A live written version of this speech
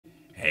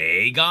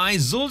Hey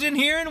guys, Zul'jin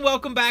here, and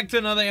welcome back to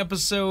another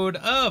episode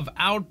of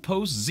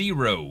Outpost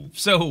Zero.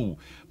 So,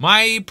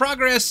 my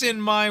progress in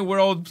my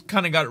world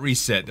kind of got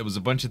reset. There was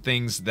a bunch of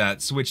things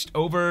that switched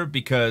over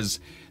because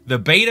the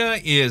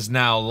beta is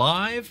now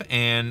live,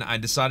 and I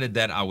decided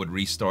that I would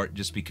restart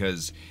just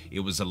because it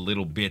was a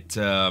little bit,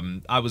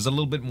 I was a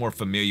little bit more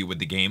familiar with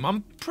the game.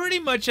 I'm pretty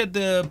much at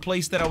the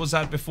place that I was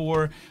at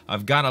before.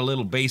 I've got a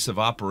little base of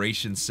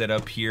operations set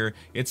up here.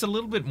 It's a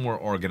little bit more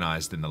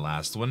organized than the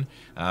last one.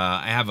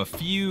 I have a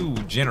few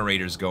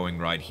generators going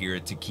right here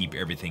to keep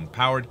everything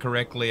powered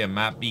correctly, a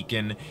map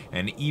beacon,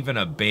 and even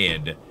a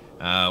bed.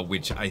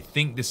 Which I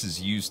think this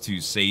is used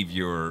to save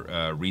your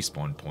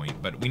respawn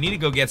point. But we need to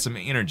go get some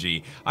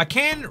energy. I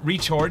can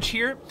recharge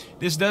here.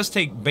 This does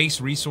take base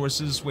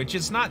resources, which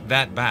is not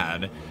that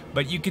bad.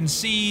 But you can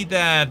see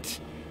that,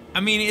 I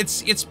mean,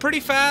 it's pretty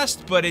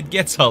fast, but it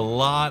gets a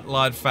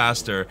lot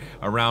faster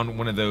around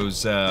one of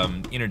those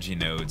energy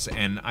nodes.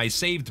 And I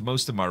saved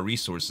most of my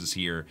resources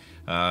here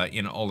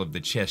in all of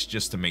the chests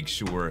just to make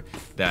sure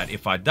that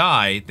if I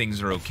die,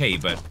 things are okay.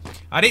 But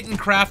I didn't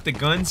craft the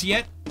guns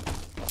yet.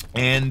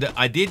 And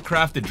I did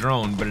craft a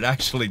drone, but it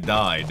actually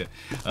died.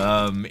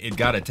 It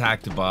got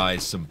attacked by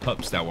some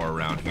pups that were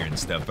around here and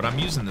stuff. But I'm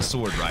using the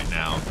sword right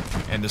now,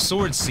 and the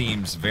sword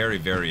seems very,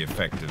 very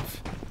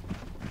effective.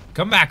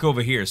 Come back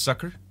over here,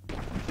 sucker.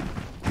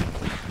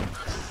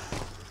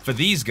 For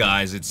these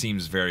guys, it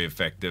seems very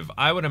effective.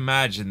 I would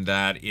imagine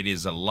that it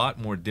is a lot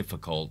more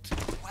difficult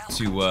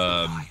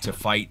to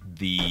fight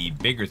the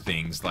bigger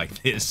things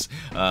like this,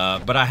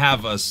 but I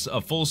have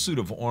a full suit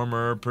of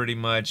armor, pretty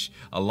much.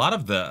 A lot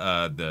of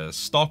the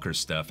stalker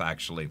stuff,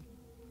 actually,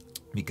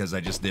 because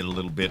I just did a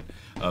little bit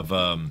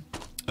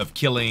of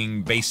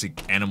killing basic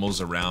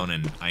animals around,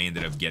 and I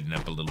ended up getting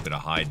up a little bit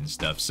of hide and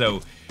stuff.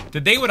 So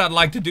today, what I'd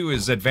like to do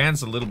is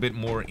advance a little bit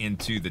more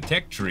into the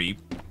tech tree.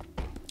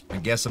 I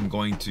guess I'm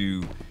going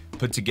to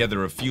put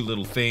together a few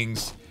little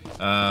things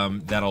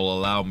that'll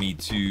allow me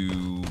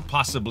to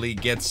possibly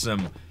get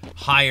some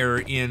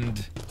higher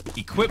end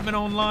equipment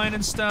online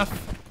and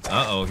stuff.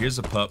 Uh-oh, here's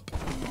a pup.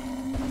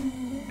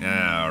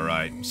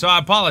 Alright, so I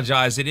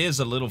apologize, it is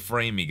a little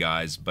framey,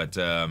 guys, but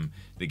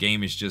the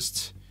game is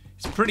just,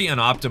 it's pretty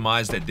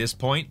unoptimized at this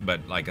point,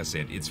 but like I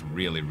said, it's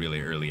really,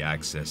 really early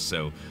access.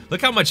 So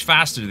look how much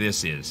faster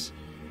this is.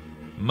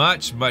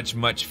 Much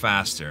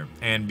faster.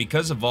 And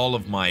because of all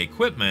of my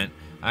equipment,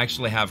 I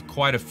actually have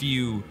quite a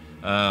few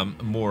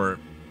more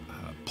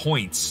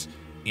points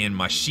in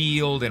my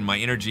shield and my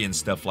energy and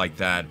stuff like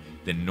that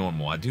than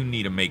normal. I do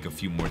need to make a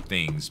few more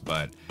things,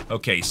 but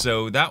okay,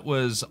 so that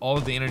was all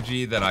of the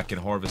energy that I can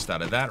harvest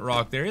out of that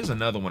rock. There is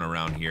another one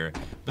around here,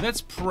 but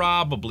that's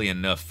probably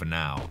enough for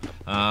now.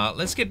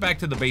 Let's get back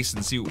to the base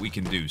and see what we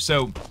can do.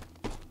 So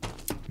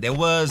there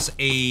was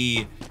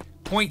a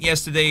point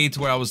yesterday to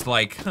where I was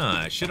like,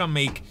 should I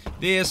make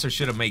this or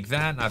should I make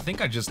that? And I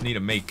think I just need to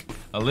make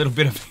a little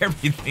bit of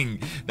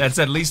everything that's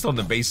at least on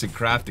the basic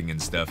crafting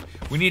and stuff.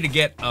 We need to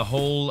get a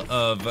whole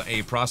of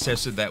a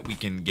processor that we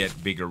can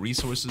get bigger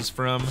resources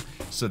from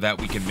so that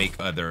we can make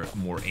other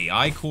more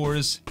AI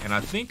cores. And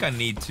I think I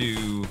need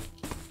to,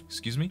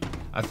 excuse me,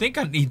 I think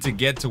I need to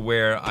get to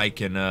where I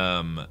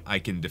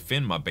can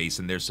defend my base,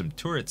 and there's some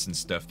turrets and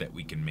stuff that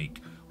we can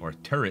make. Or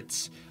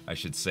turrets, I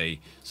should say.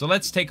 So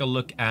let's take a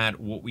look at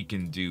what we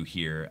can do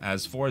here.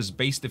 As far as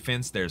base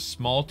defense, there's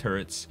small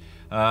turrets.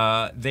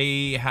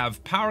 They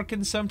have power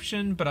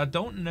consumption, but I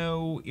don't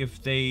know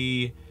if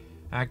they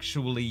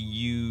actually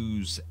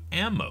use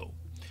ammo.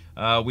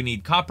 We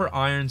need copper,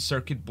 iron,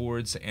 circuit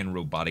boards, and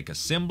robotic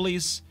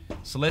assemblies.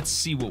 So let's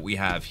see what we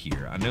have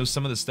here. I know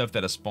some of the stuff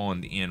that I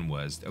spawned in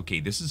was, okay,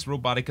 this is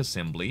robotic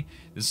assembly.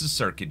 This is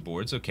circuit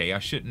boards. Okay, I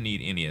shouldn't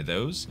need any of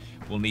those.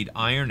 We'll need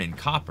iron and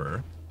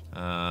copper.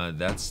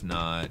 That's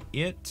not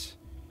it.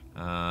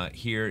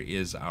 Here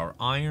is our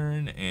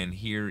iron, and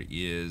here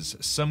is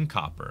some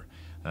copper.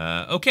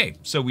 Okay,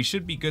 so we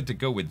should be good to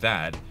go with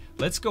that.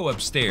 Let's go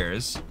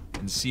upstairs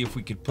and see if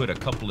we could put a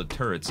couple of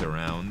turrets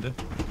around.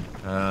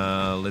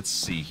 Let's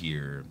see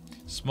here.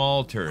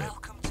 Small turret.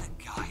 Welcome to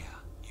Gaia,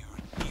 your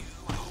new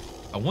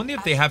home. I wonder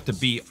if they have to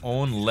be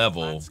on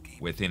level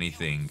with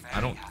anything.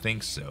 I don't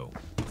think so.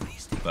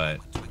 Please take a But,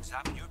 moment to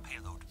examine your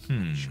payload.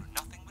 Make sure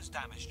nothing was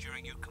damaged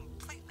during your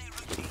completely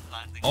routine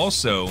landing.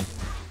 Also,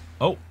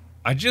 oh,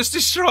 I just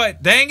destroyed,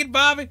 dang it,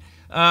 Bobby.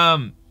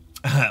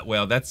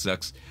 Well, that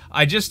sucks.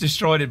 I just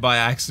destroyed it by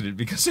accident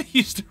because I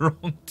used the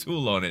wrong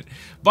tool on it.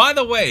 By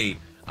the way,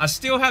 I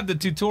still have the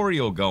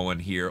tutorial going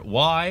here.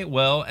 Why?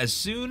 Well, as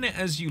soon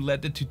as you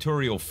let the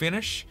tutorial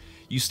finish,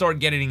 you start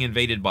getting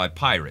invaded by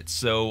pirates.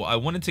 So I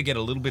wanted to get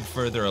a little bit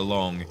further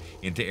along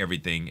into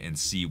everything and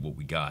see what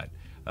we got.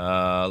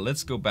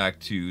 Let's go back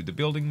to the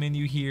building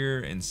menu here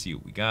and see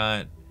what we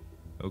got.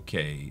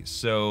 Okay,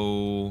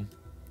 so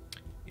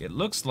it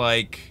looks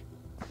like,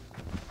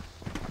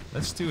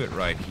 let's do it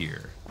right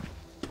here.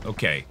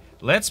 Okay,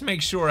 let's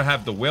make sure I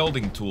have the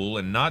welding tool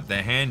and not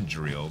the hand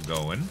drill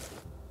going.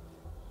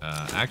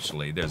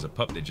 Actually, there's a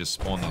pup that just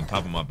spawned on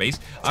top of my base.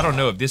 I don't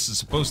know if this is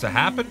supposed to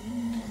happen,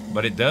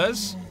 but it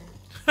does.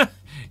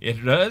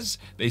 It does.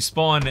 They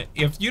spawn,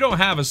 if you don't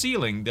have a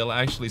ceiling, they'll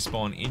actually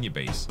spawn in your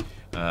base,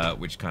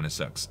 which kind of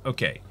sucks.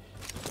 Okay,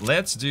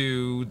 let's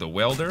do the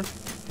welder.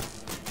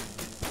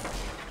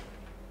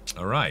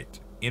 All right,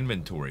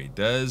 inventory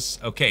does,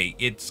 okay,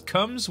 it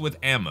comes with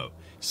ammo.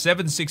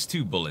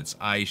 7.62 bullets,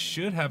 I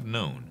should have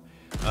known.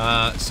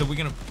 So we're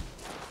gonna...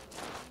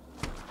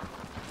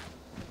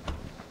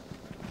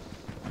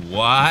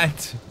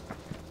 What?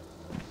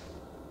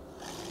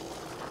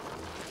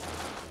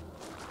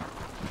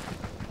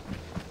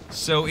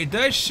 So it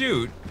does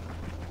shoot.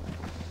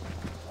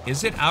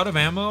 Is it out of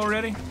ammo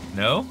already?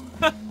 No?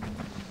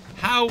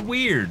 How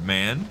weird,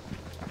 man.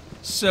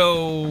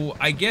 So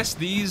I guess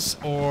these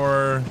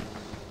are...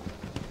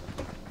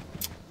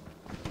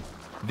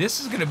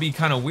 This is gonna be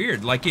kind of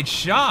weird. Like, it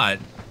shot,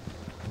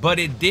 but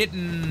it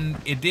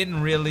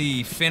didn't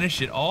really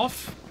finish it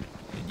off.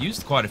 It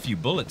used quite a few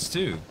bullets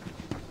too.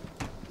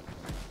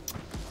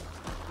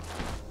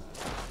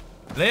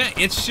 There,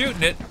 it's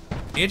shooting it.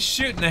 It's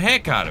shooting the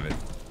heck out of it.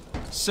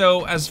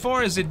 So as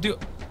far as it do,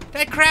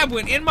 that crab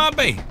went in my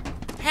bay.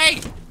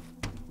 Hey,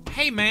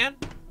 hey man.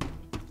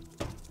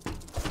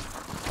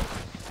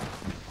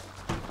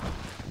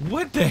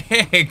 What the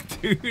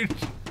heck, dude?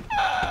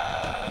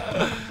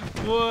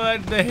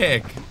 What the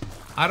heck?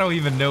 I don't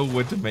even know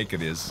what to make of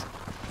this.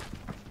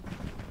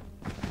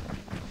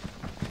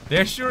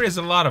 There sure is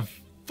a lot of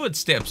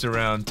footsteps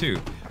around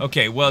too.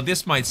 Okay, well,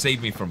 this might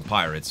save me from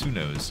pirates, who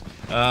knows.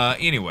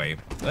 Anyway,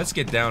 let's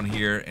get down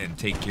here and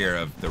take care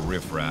of the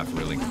riffraff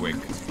really quick,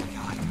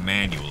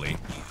 manually.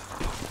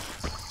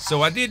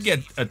 So I did get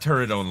a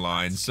turret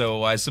online,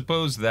 so I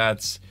suppose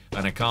that's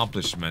an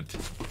accomplishment.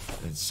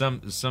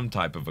 Some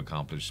type of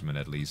accomplishment,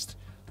 at least.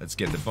 Let's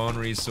get the bone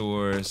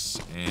resource,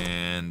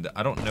 and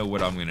I don't know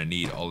what I'm gonna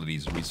need all of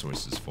these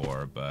resources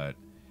for, but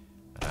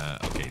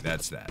okay,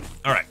 that's that.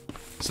 All right,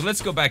 so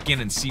let's go back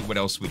in and see what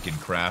else we can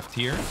craft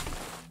here.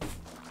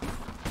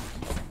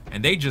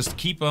 And they just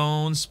keep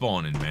on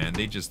spawning, man.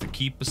 They just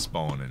keep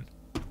spawning.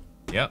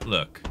 Yep,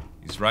 look,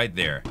 he's right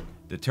there.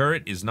 The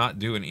turret is not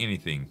doing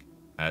anything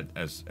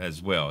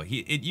as well.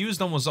 It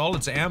used almost all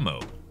its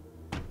ammo.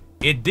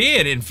 It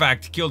did, in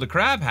fact, kill the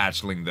crab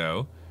hatchling,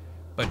 though.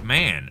 But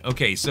man,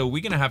 okay, so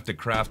we're gonna have to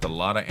craft a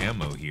lot of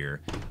ammo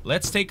here.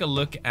 Let's take a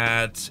look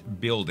at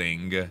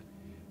building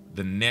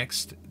the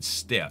next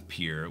step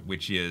here,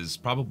 which is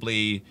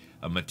probably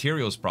a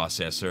materials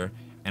processor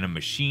and a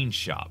machine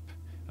shop.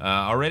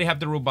 I already have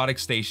the robotic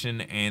station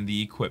and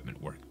the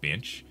equipment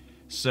workbench.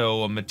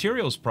 So a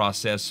materials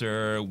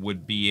processor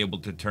would be able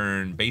to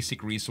turn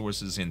basic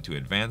resources into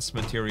advanced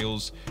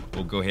materials.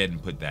 We'll go ahead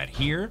and put that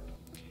here.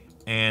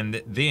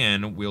 And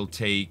then we'll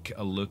take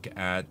a look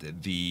at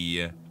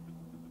the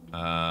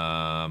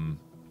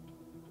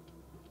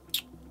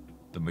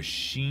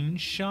machine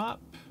shop,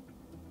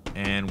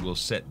 and we'll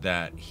set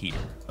that here.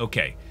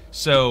 Okay,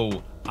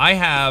 so I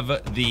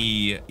have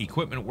the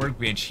equipment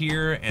workbench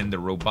here, and the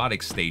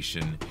robotic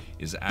station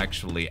is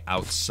actually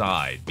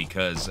outside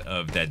because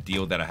of that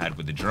deal that I had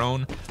with the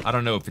drone. I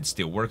don't know if it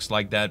still works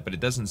like that, but it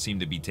doesn't seem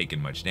to be taking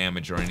much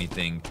damage or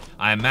anything.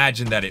 I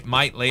imagine that it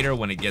might later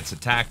when it gets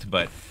attacked,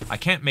 but I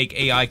can't make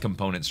AI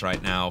components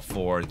right now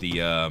for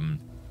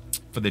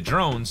the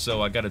drone,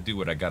 so I gotta do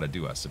what I gotta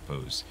do, I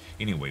suppose.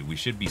 Anyway, we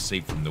should be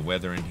safe from the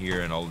weather in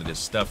here and all of this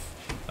stuff.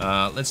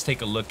 Let's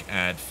take a look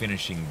at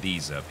finishing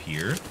these up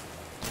here.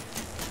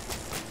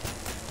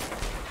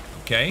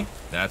 Okay,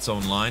 that's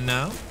online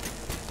now.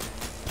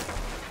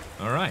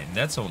 Alright,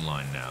 that's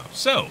online now.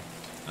 So,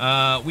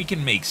 we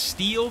can make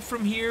steel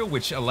from here,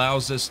 which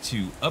allows us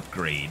to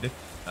upgrade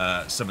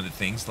some of the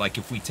things. Like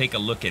if we take a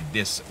look at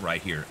this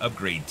right here,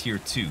 upgrade tier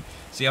 2.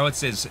 See how it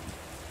says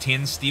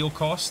 10 steel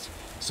cost?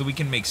 So we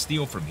can make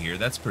steel from here.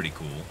 That's pretty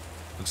cool.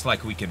 Looks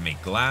like we can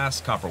make glass,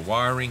 copper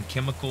wiring,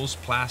 chemicals,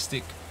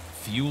 plastic,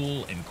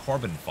 fuel, and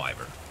carbon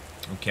fiber.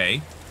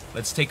 Okay,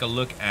 let's take a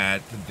look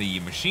at the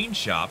machine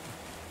shop.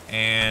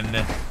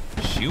 And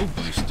shield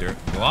booster,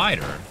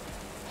 glider.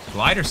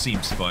 Glider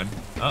seems fun.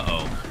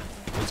 Uh-oh.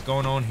 What's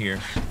going on here?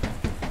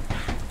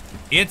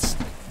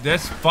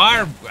 This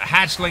fire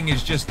hatchling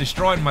is just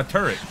destroying my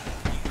turret.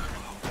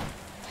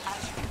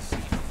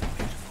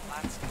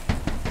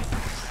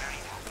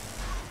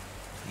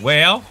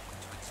 Well,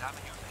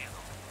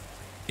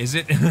 is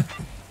it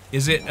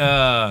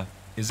out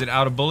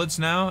of bullets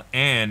now?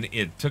 And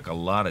it took a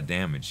lot of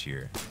damage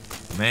here.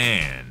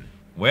 Man.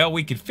 Well,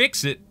 we could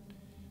fix it.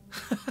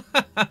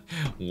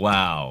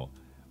 Wow.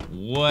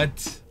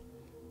 What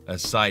a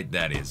sight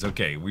that is.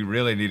 Okay, we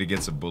really need to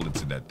get some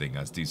bullets in that thing,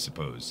 I do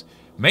suppose.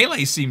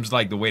 Melee seems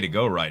like the way to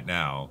go right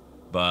now,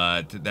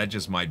 but that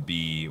just might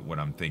be what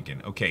I'm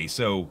thinking. Okay,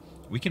 so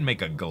we can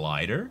make a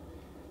glider.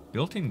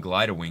 Built-in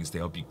glider wings to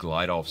help you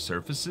glide off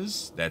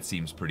surfaces. That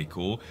seems pretty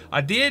cool. I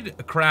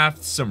did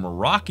craft some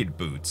rocket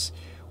boots,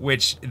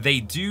 which they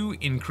do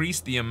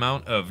increase the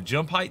amount of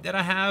jump height that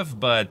I have,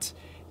 but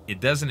it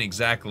doesn't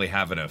exactly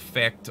have an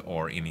effect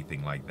or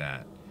anything like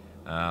that.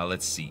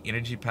 Let's see.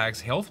 Energy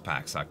packs, health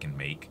packs I can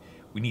make.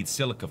 We need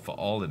silica for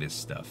all of this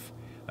stuff.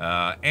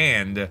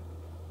 And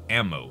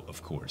ammo,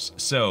 of course.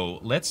 So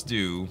let's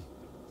do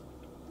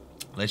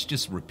Let's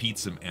just repeat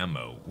some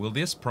ammo. Will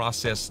this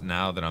process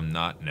now that I'm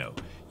not? No.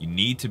 You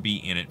need to be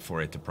in it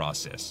for it to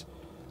process.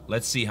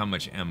 Let's see how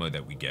much ammo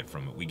that we get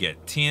from it. We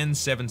get 10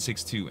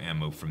 7.62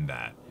 ammo from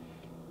that.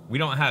 We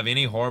don't have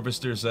any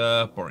harvesters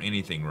up or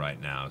anything right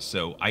now,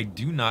 so I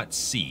do not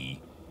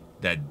see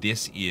that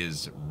this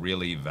is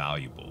really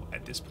valuable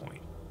at this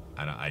point.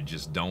 I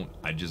just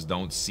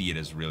don't see it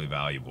as really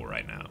valuable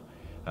right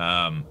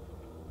now.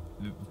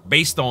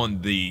 Based on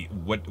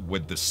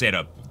what the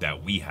setup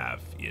that we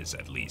have is,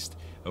 at least.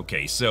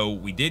 Okay, so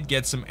we did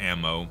get some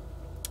ammo.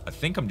 I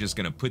think I'm just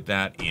gonna put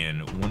that in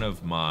one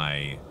of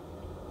my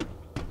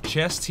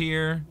chests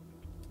here.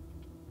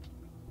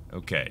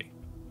 Okay.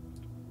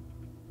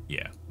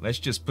 Yeah, let's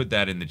just put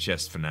that in the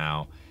chest for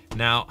now.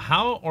 Now,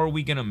 how are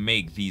we gonna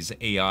make these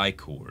AI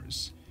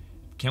cores?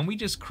 Can we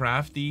just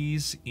craft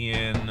these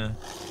in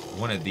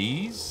one of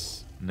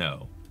these?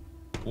 No.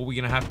 What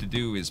we're gonna have to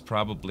do is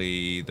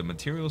probably the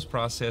materials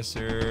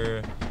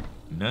processor.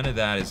 None of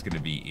that is gonna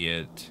be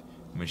it.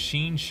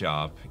 Machine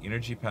shop,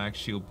 energy pack,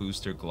 shield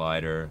booster,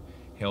 glider,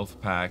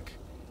 health pack,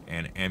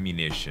 and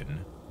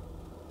ammunition.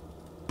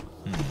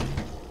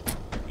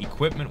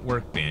 Equipment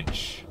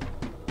workbench.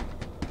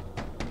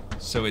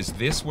 So is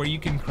this where you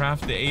can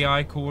craft the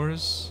AI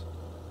cores?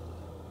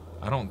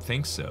 I don't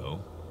think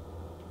so.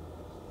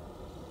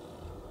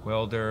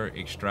 Welder,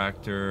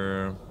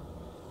 extractor.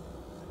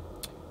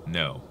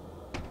 No,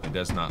 it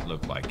does not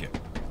look like it.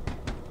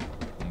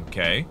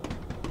 Okay.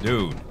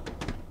 Dude.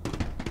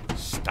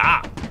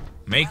 Stop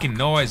making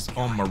noise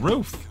on my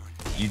roof.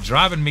 You're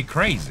driving me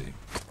crazy.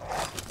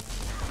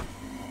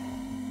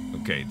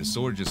 Okay, the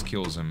sword just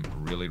kills him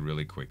really,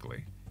 really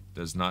quickly.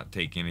 Does not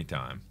take any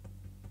time.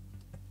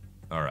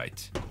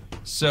 Alright.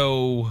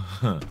 So,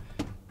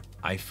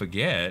 I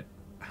forget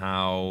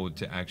how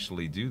to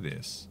actually do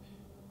this.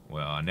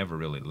 Well, I never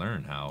really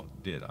learned how,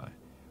 did I?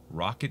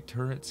 Rocket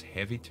turrets,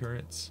 heavy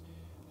turrets.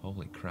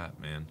 Holy crap,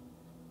 man.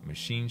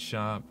 Machine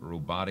shop,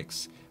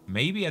 robotics.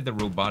 Maybe at the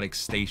robotics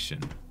station.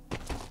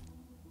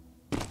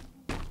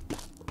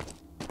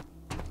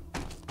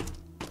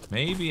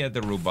 Maybe at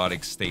the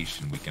robotics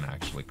station we can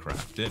actually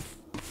craft it.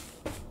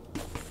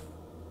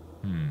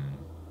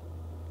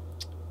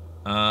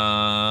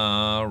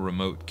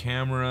 Remote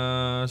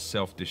camera,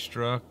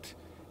 self-destruct,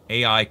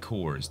 AI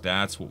cores.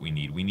 That's what we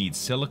need. We need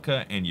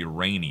silica and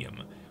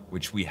uranium,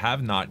 which we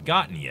have not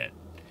gotten yet.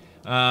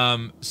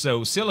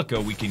 So silica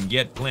we can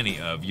get plenty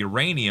of.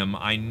 Uranium,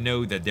 I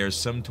know that there's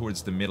some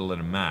towards the middle of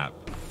the map,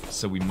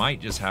 so we might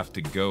just have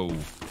to go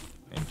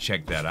and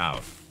check that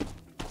out.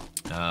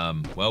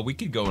 Well, we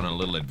could go on a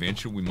little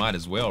adventure. We might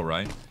as well,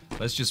 right?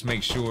 Let's just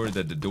make sure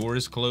that the door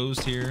is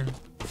closed here.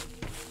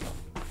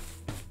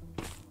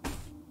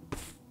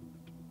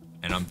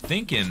 And I'm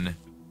thinking,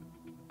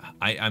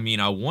 I mean,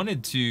 I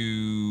wanted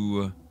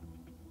to...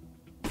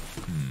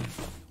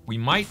 We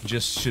might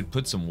should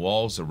put some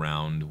walls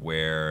around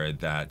where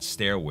that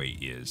stairway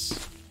is.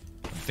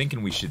 I'm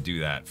thinking we should do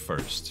that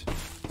first.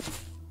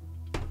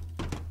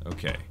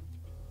 Okay.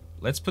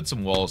 Let's put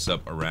some walls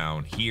up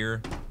around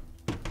here.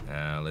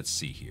 Let's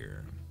see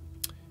here.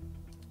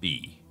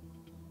 B.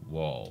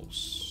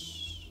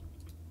 Walls.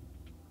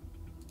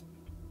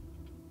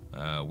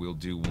 We'll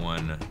do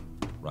one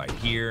right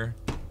here.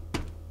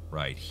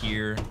 Right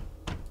here.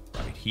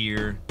 Right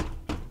here.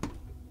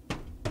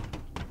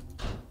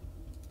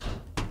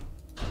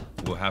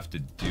 We'll have to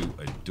do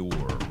a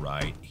door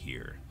right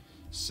here.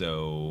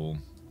 So...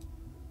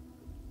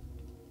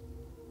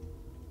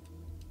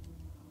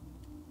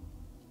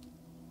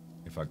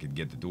 if I could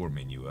get the door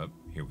menu up.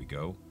 Here we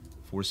go.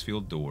 Force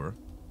field door.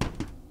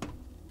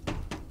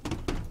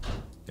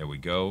 There we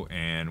go.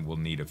 And we'll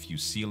need a few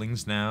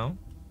ceilings now.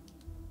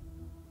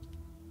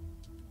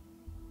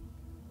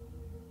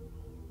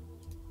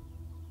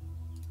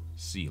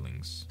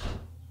 Ceilings.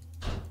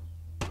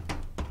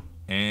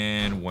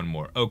 And one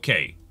more.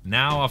 Okay.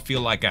 Now I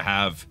feel like I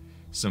have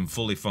some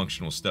fully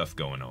functional stuff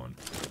going on.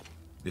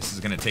 This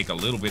is going to take a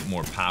little bit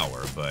more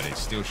power, but it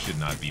still should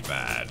not be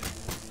bad.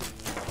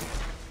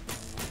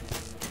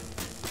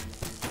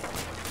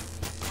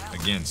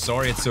 Again,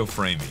 sorry it's so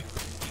framey.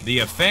 The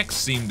effects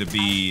seem to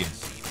be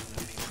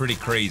pretty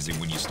crazy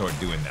when you start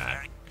doing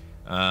that.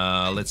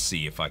 Let's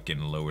see if I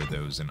can lower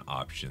those in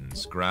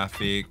options.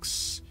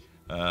 Graphics.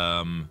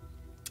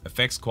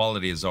 Effects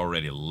quality is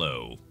already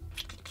low.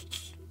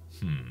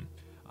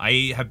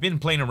 I have been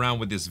playing around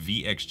with this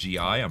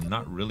VXGI. I'm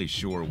not really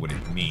sure what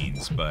it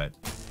means, but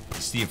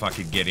see if I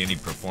could get any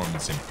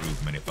performance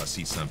improvement. If I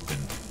see something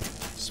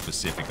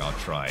specific, I'll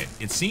try it.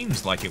 It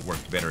seems like it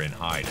worked better in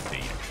high, to tell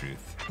you the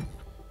truth.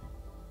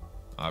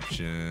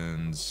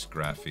 Options,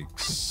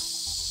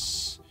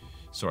 graphics.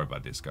 Sorry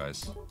about this,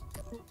 guys.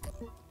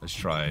 Let's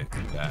try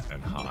that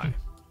and high.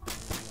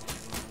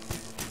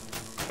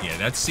 Yeah,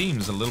 that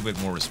seems a little bit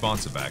more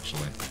responsive,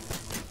 actually.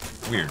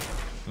 Weird.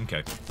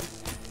 Okay.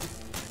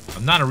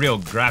 I'm not a real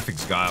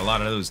graphics guy. A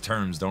lot of those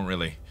terms don't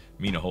really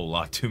mean a whole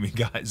lot to me,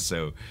 guys.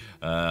 So,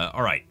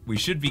 alright. We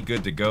should be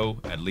good to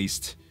go, at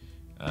least,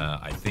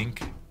 I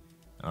think.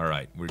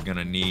 Alright, we're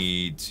gonna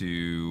need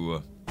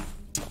to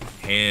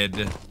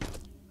head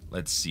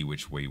Let's see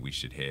which way we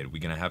should head.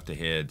 We're gonna have to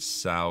head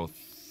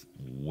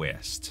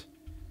southwest.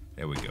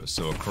 There we go.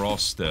 So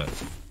across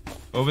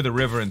over the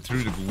river and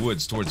through the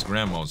woods towards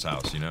Grandma's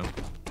house, you know?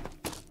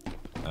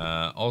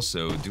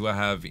 Also, do I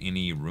have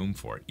any room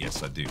for it?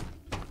 Yes, I do.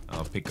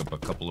 I'll pick up a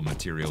couple of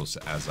materials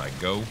as I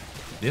go.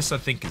 This, I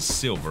think, is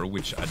silver,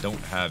 which I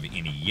don't have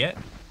any yet.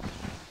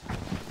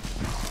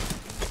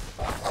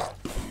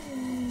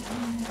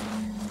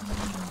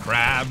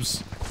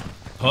 Crabs,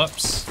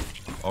 pups,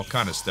 all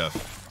kind of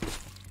stuff.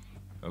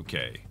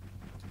 Okay.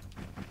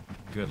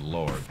 Good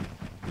lord.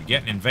 We're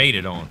getting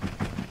invaded on.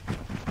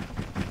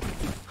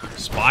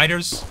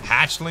 Spiders,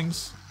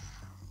 hatchlings.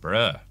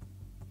 Bruh.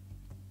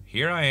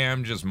 Here I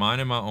am, just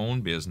minding my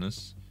own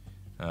business.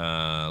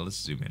 Let's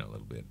zoom in a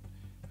little bit.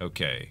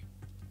 Okay.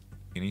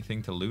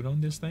 Anything to loot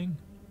on this thing?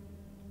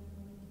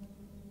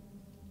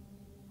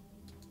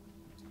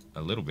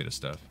 A little bit of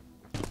stuff.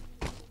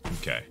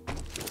 Okay.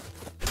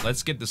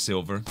 Let's get the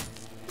silver.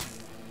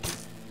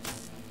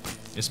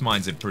 This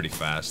mines it pretty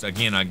fast.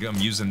 Again, I'm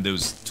using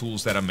those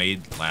tools that I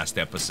made last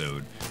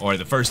episode. Or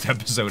the first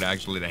episode,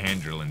 actually, the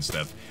hand drill and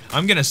stuff.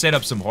 I'm gonna set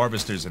up some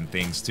harvesters and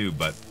things, too,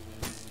 but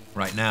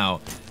right now,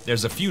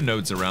 there's a few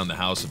nodes around the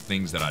house of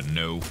things that I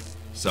know.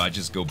 So I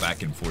just go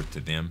back and forth to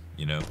them,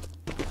 you know.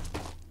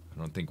 I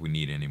don't think we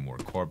need any more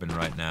carbon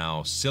right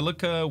now.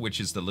 Silica, which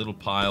is the little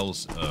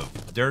piles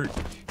of dirt.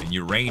 And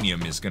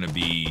uranium is gonna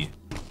be...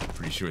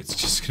 pretty sure it's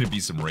just gonna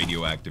be some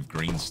radioactive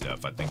green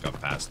stuff. I think I've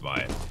passed by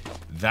it.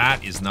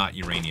 That is not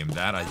uranium.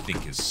 That, I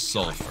think, is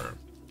sulfur.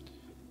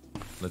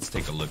 Let's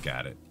take a look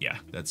at it. Yeah,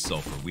 that's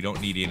sulfur. We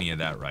don't need any of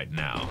that right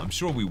now. I'm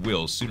sure we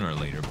will sooner or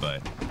later,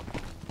 but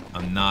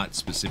I'm not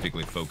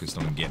specifically focused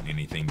on getting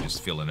anything,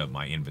 just filling up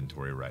my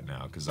inventory right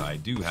now, because I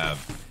do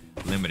have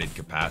limited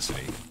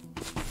capacity.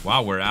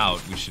 While we're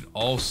out, we should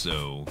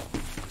also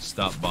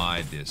stop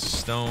by this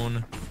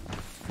stone.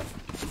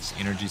 This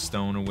energy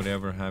stone or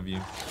whatever have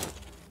you.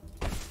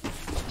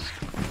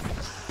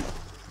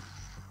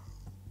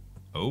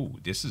 Oh,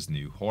 this is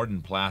new.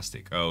 Hardened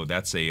plastic. Oh,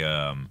 that's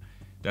a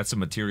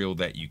material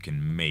that you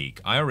can make.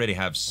 I already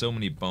have so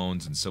many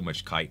bones and so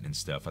much chitin and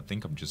stuff. I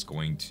think I'm just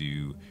going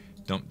to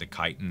dump the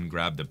chitin,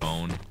 grab the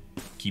bone,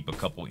 keep a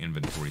couple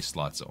inventory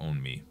slots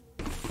on me.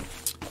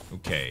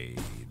 Okay,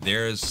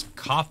 there's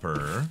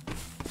copper.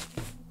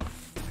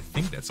 I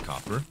think that's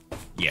copper.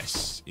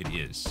 Yes, it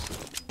is.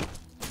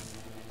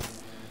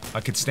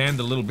 I could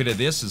stand a little bit of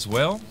this as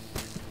well.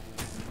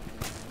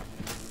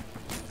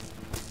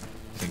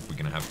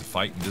 Have to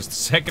fight in just a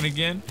second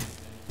again.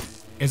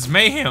 It's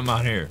mayhem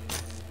out here.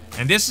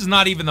 And this is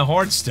not even the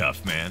hard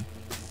stuff, man.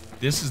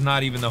 This is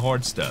not even the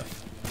hard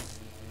stuff.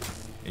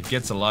 It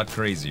gets a lot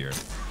crazier.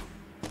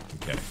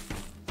 Okay.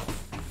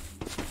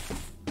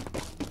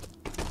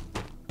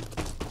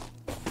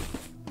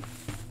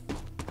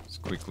 Let's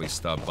quickly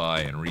stop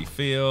by and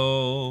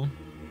refill.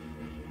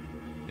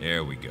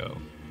 There we go.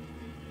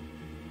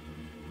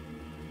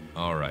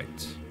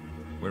 Alright.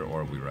 Where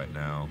are we right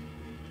now?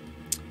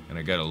 And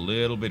I got a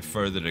little bit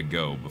further to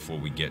go before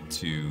we get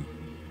to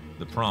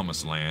the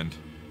promised land.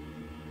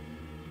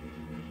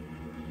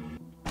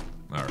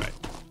 Alright.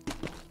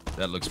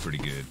 That looks pretty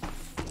good.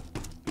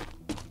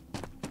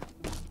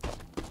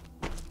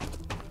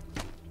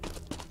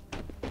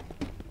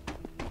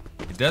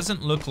 It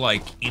doesn't look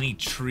like any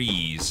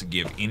trees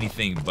give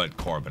anything but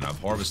carbon.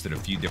 I've harvested a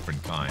few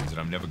different kinds, and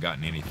I've never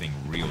gotten anything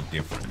real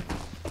different.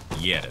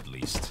 Yet, at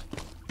least.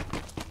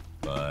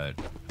 But...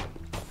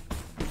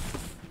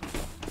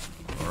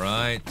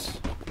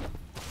 Alright.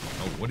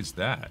 Oh, what is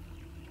that?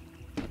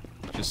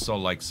 Just saw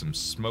like some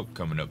smoke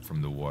coming up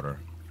from the water.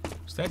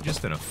 Was that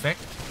just an effect?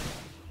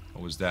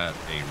 Or was that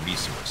a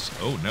resource?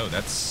 Oh no,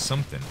 that's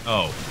something.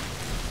 Oh.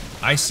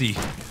 I see.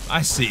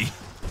 I see.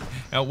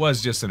 That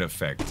was just an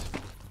effect.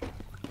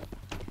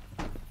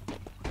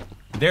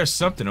 There's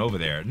something over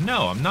there.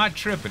 No, I'm not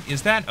tripping.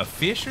 Is that a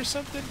fish or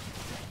something?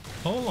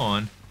 Hold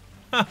on.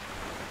 Huh.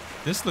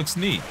 This looks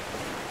neat.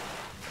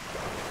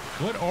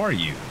 What are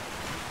you?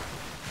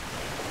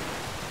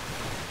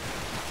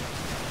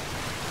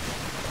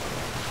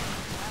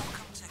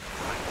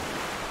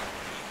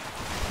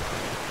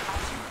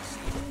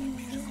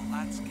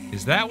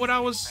 Is that what I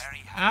was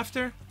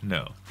after?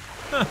 No.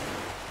 Huh.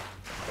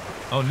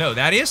 Oh no,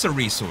 that is a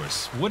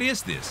resource. What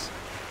is this?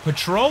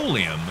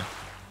 Petroleum?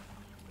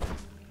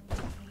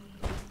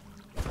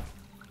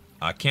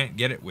 I can't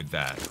get it with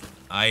that.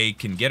 I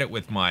can get it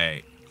with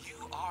my... You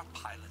are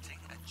piloting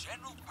a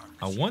general purpose.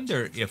 I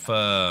wonder if,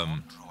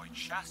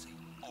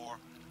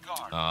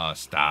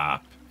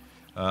 stop.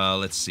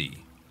 Let's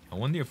see. I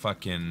wonder if I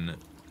can...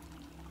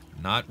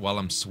 Not while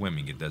I'm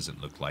swimming, it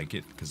doesn't look like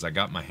it, because I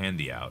got my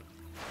handy out.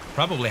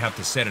 Probably have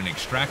to set an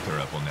extractor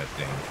up on that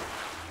thing.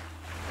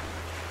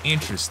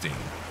 Interesting.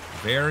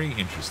 Very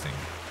interesting.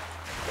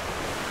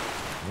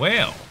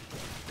 Well,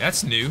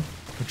 that's new.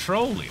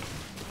 Petroleum.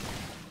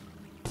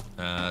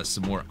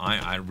 Some more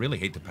iron. I really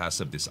hate to pass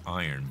up this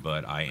iron,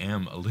 but I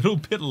am a little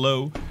bit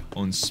low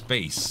on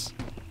space.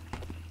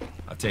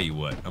 I'll tell you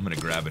what, I'm gonna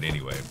grab it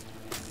anyway.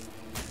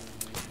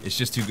 It's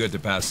just too good to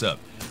pass up.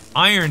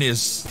 Iron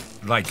is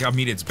like, I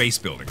mean, it's base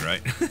building,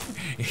 right?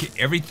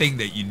 Everything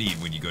that you need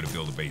when you go to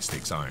build a base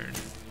takes iron.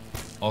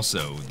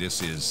 Also,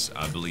 this is,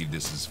 I believe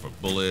this is for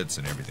bullets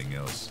and everything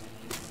else.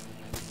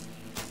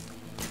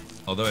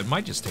 Although it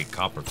might just take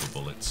copper for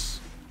bullets.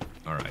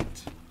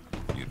 Alright.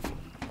 Beautiful.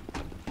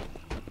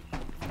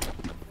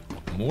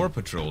 More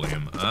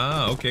petroleum.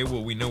 Ah, okay,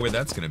 well, we know where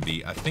that's going to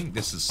be. I think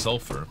this is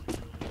sulfur.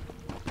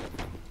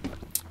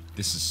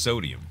 This is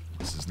sodium.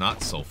 This is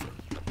not sulfur.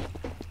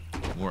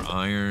 More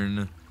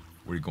iron.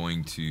 We're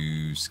going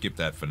to skip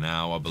that for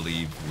now, I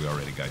believe. We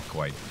already got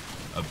quite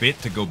a bit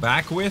to go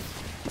back with.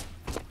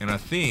 And I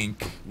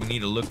think we need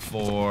to look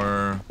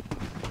for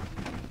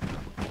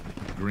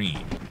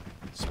green.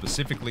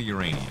 Specifically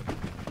uranium.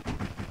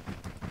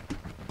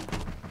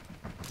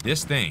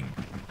 This thing.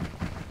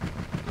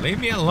 Leave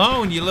me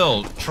alone, you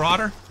little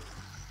trotter.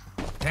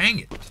 Dang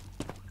it.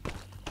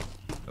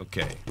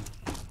 Okay.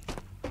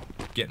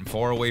 Getting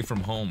far away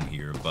from home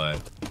here,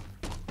 but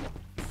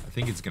I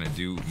think it's gonna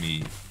do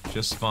me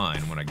just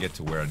fine when I get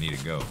to where I need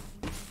to go.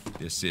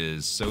 This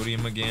is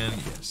sodium again.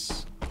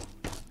 Yes.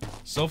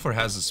 Sulfur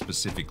has a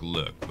specific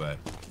look, but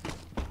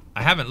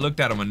I haven't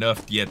looked at them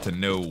enough yet to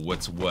know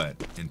what's what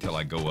until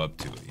I go up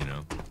to it, you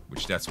know?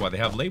 Which that's why they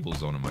have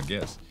labels on them, I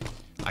guess.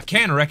 I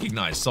can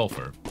recognize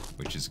sulfur,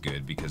 which is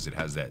good because it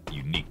has that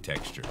unique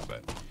texture,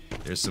 but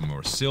there's some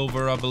more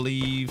silver, I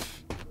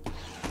believe.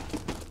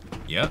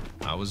 Yep,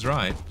 I was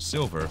right.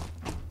 Silver.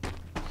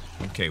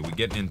 Okay, we're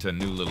getting into a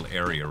new little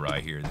area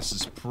right here. This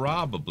is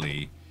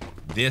probably...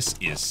 This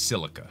is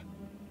silica.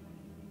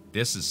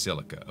 This is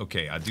silica.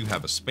 Okay, I do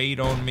have a spade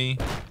on me,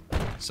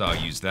 so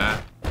I'll use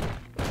that.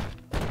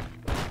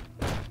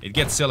 It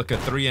gets silica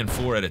 3 and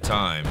 4 at a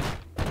time,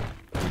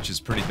 which is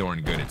pretty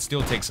darn good. It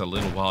still takes a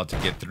little while to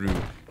get through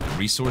the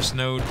resource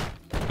node,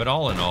 but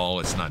all in all,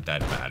 it's not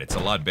that bad. It's a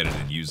lot better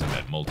than using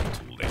that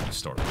multi-tool that you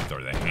start with,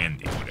 or the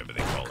handy, whatever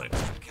they call it.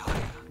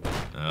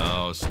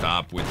 Oh,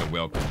 stop with the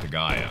welcome to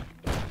Gaia.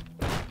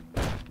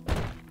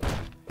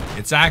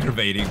 It's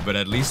aggravating, but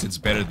at least it's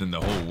better than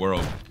the whole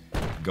world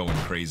going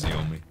crazy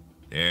on me.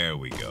 There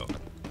we go.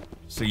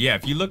 So yeah,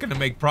 if you're looking to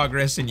make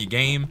progress in your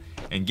game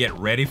and get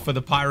ready for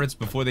the pirates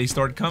before they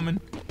start coming,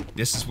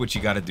 this is what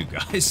you gotta do,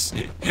 guys.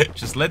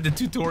 Just let the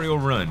tutorial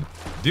run.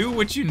 Do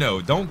what you know.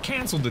 Don't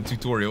cancel the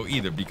tutorial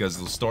either, because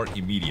it'll start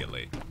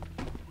immediately.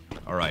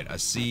 Alright, I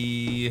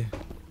see...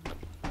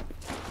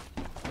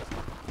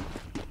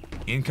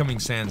 Incoming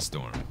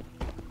sandstorm.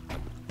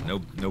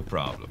 No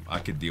problem. I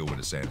could deal with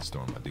a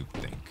sandstorm, I do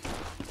think.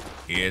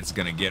 It's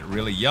gonna get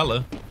really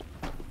yellow.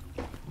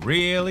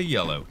 Really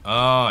yellow.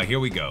 Ah, here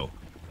we go.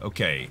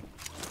 Okay.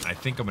 I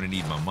think I'm gonna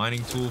need my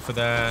mining tool for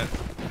that.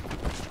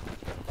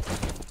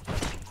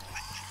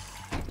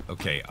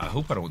 Okay, I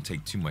hope I don't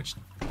take too much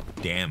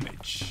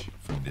damage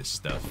from this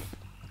stuff.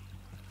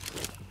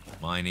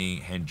 Mining,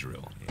 hand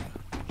drill, yeah.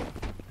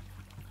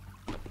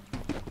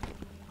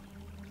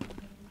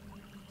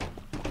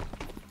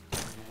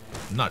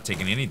 I'm not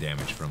taking any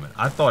damage from it.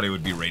 I thought it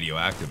would be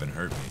radioactive and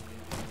hurt me.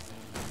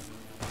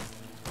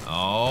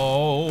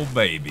 Oh,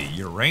 baby.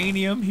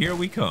 Uranium, here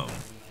we come.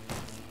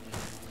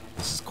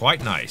 This is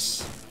quite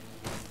nice.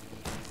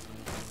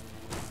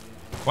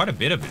 Quite a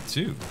bit of it,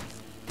 too.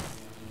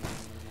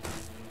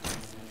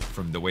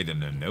 From the way that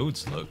the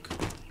nodes look.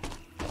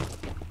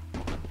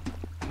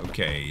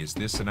 Okay, is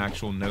this an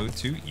actual node,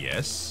 too?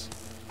 Yes.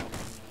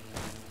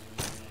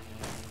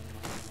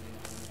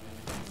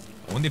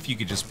 I wonder if you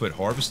could just put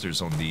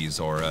harvesters on these,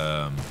 or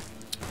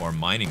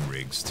mining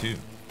rigs, too.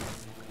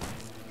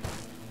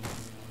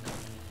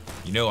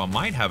 You know, I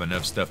might have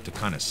enough stuff to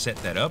kind of set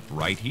that up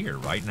right here,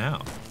 right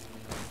now.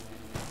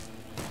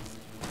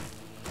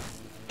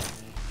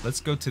 Let's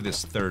go to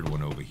this third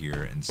one over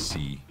here and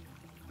see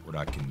what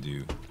I can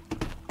do.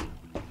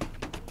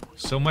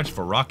 So much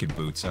for rocket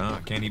boots, huh?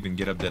 I can't even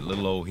get up that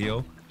little old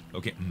hill.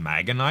 Okay,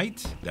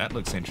 Magnetite? That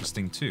looks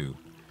interesting, too.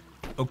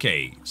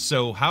 Okay,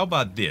 so how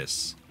about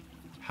this?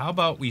 How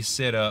about we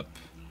set up...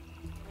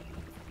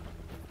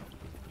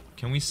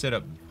 Can we set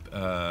up...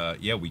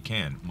 yeah, we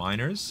can.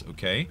 Miners,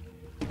 okay.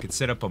 We could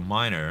set up a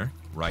miner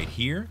right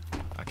here.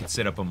 I could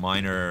set up a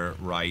miner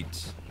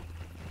right...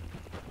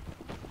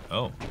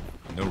 Oh,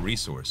 no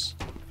resource.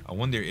 I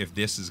wonder if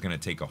this is going to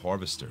take a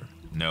harvester.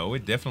 No,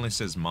 it definitely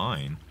says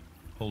mine.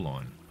 Hold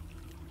on.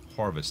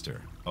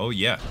 Harvester. Oh,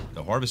 yeah.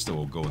 The harvester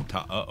will go on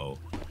top. Uh-oh.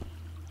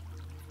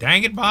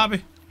 Dang it,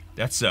 Bobby.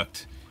 That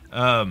sucked.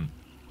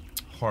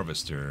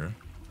 Harvester...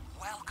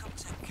 Welcome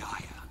to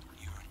Gaia,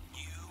 your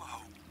new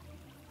home.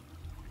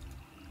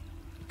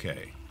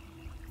 Okay.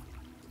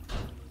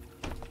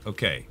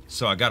 Okay,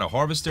 so I got a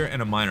harvester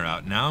and a miner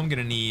out. Now I'm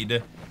gonna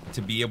need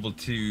to be able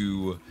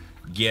to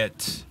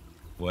get,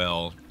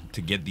 well,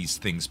 to get these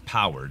things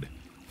powered,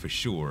 for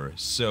sure.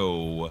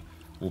 So,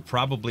 we'll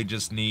probably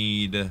just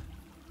need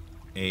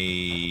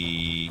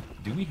a...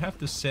 Do we have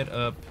to set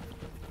up...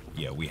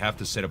 Yeah, we have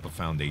to set up a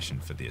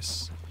foundation for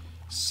this.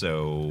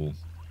 So,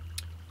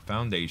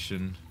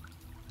 foundation...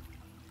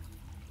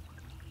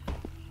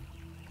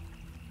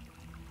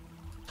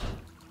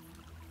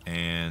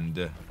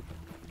 And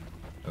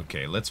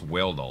Okay, let's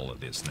weld all of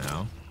this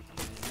now.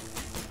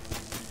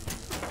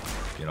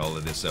 Get all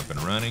of this up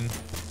and running.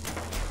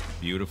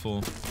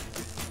 Beautiful.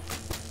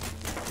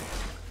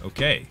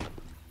 Okay.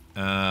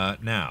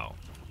 Now,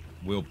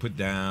 we'll put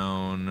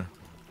down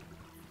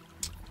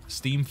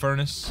steam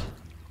furnace.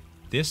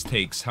 This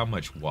takes how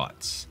much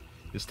watts?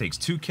 This takes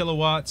 2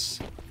 kilowatts.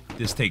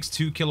 This takes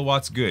 2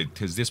 kilowatts, good,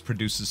 because this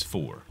produces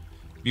 4.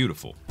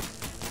 Beautiful.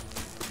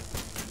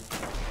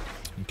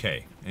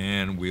 Okay,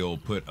 and we'll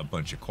put a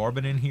bunch of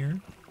carbon in here.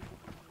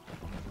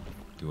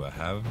 Do I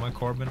have my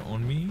carbon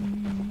on me?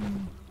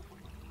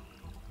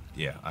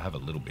 Yeah, I have a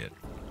little bit.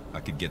 I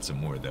could get some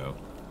more, though.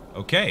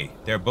 Okay,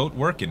 they're both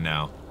working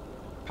now.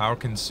 Power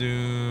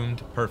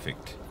consumed.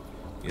 Perfect.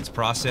 It's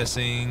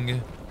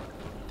processing.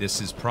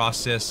 This is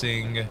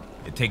processing.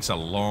 It takes a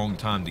long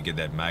time to get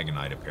that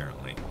Magnetite,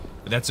 apparently.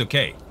 But that's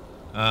okay.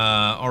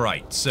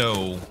 Alright,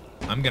 so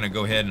I'm going to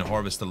go ahead and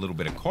harvest a little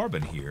bit of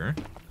carbon here.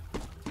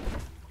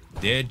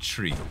 Dead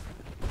tree.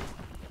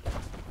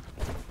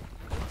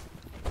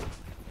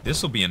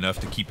 This will be enough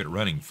to keep it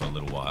running for a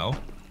little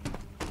while.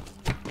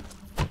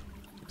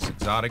 It's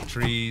exotic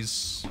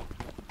trees.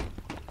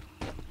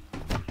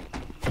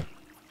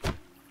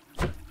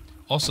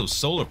 Also,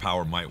 solar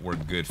power might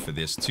work good for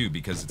this too,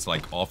 because it's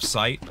like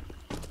off-site.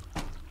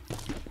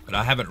 But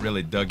I haven't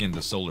really dug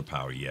into solar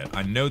power yet.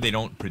 I know they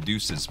don't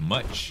produce as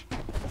much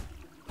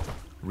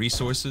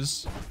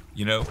resources,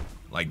 you know?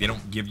 Like, they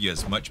don't give you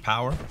as much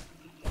power.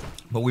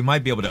 But we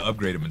might be able to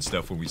upgrade them and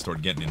stuff when we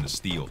start getting into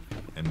steel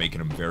and making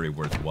them very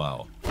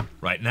worthwhile.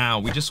 Right now,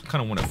 we just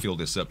kind of want to fill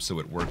this up so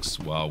it works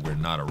while we're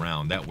not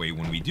around. That way,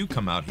 when we do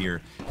come out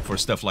here for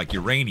stuff like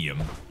uranium,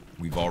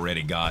 we've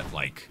already got,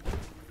 like,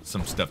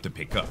 some stuff to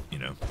pick up, you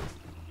know?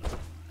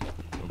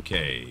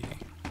 Okay.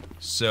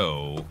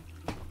 So,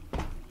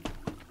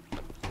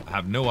 I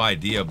have no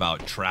idea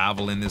about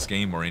travel in this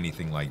game or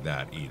anything like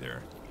that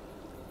either.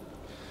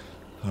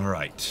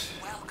 Alright.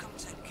 Welcome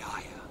to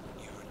Gaia.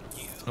 You're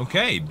new.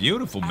 Okay,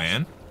 beautiful,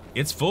 man.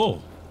 It's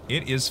full.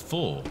 It is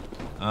full.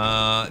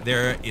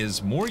 There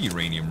is more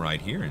uranium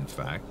right here, in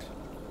fact.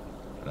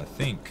 But I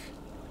think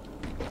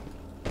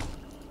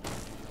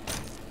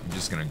I'm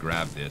just gonna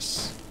grab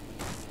this.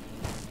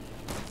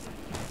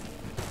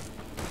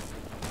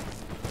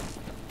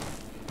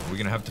 Are we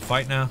gonna have to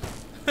fight now?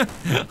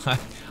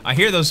 I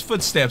hear those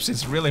footsteps.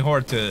 It's really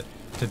hard to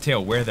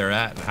tell where they're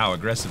at and how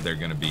aggressive they're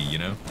gonna be, you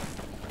know?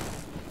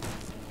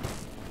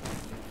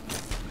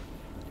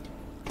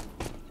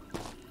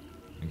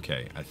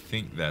 Okay, I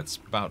think that's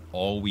about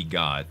all we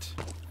got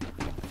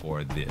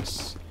for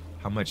this.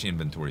 How much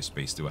inventory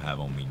space do I have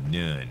on me?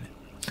 None.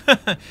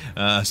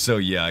 So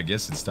yeah, I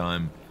guess it's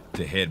time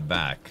to head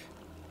back.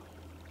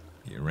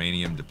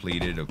 Uranium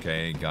depleted,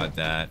 okay, got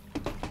that.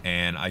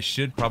 And I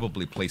should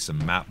probably place a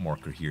map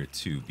marker here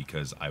too,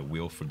 because I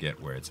will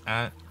forget where it's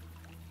at.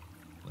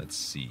 Let's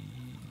see,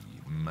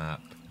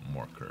 map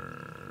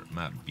marker,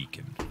 map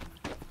beacon.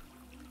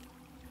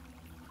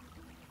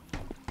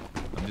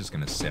 I'm just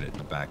gonna set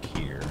it back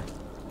here.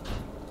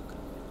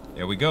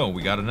 There we go,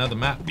 we got another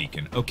map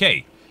beacon.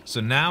 Okay,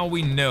 so now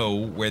we know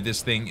where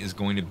this thing is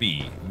going to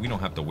be. We don't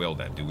have to weld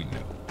that, do we?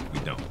 No, we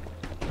don't.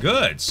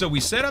 Good, so we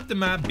set up the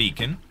map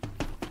beacon.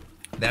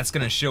 That's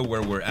gonna show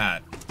where we're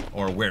at,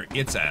 or where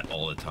it's at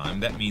all the time.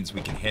 That means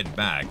we can head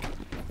back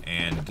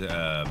and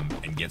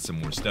get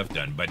some more stuff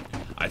done. But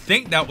I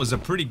think that was a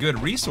pretty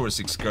good resource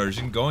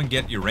excursion. Go and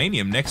get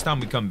uranium. Next time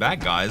we come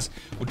back, guys,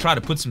 we'll try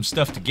to put some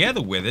stuff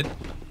together with it,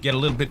 get a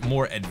little bit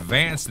more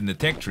advanced in the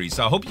tech tree.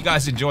 So I hope you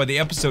guys enjoyed the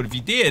episode. If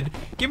you did,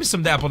 give me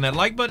some dap on that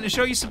like button to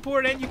show your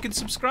support, and you can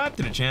subscribe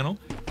to the channel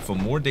for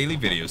more daily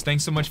videos.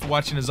 Thanks so much for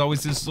watching. As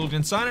always, this is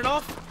Zuljan signing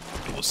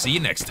off, and we'll see you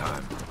next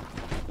time.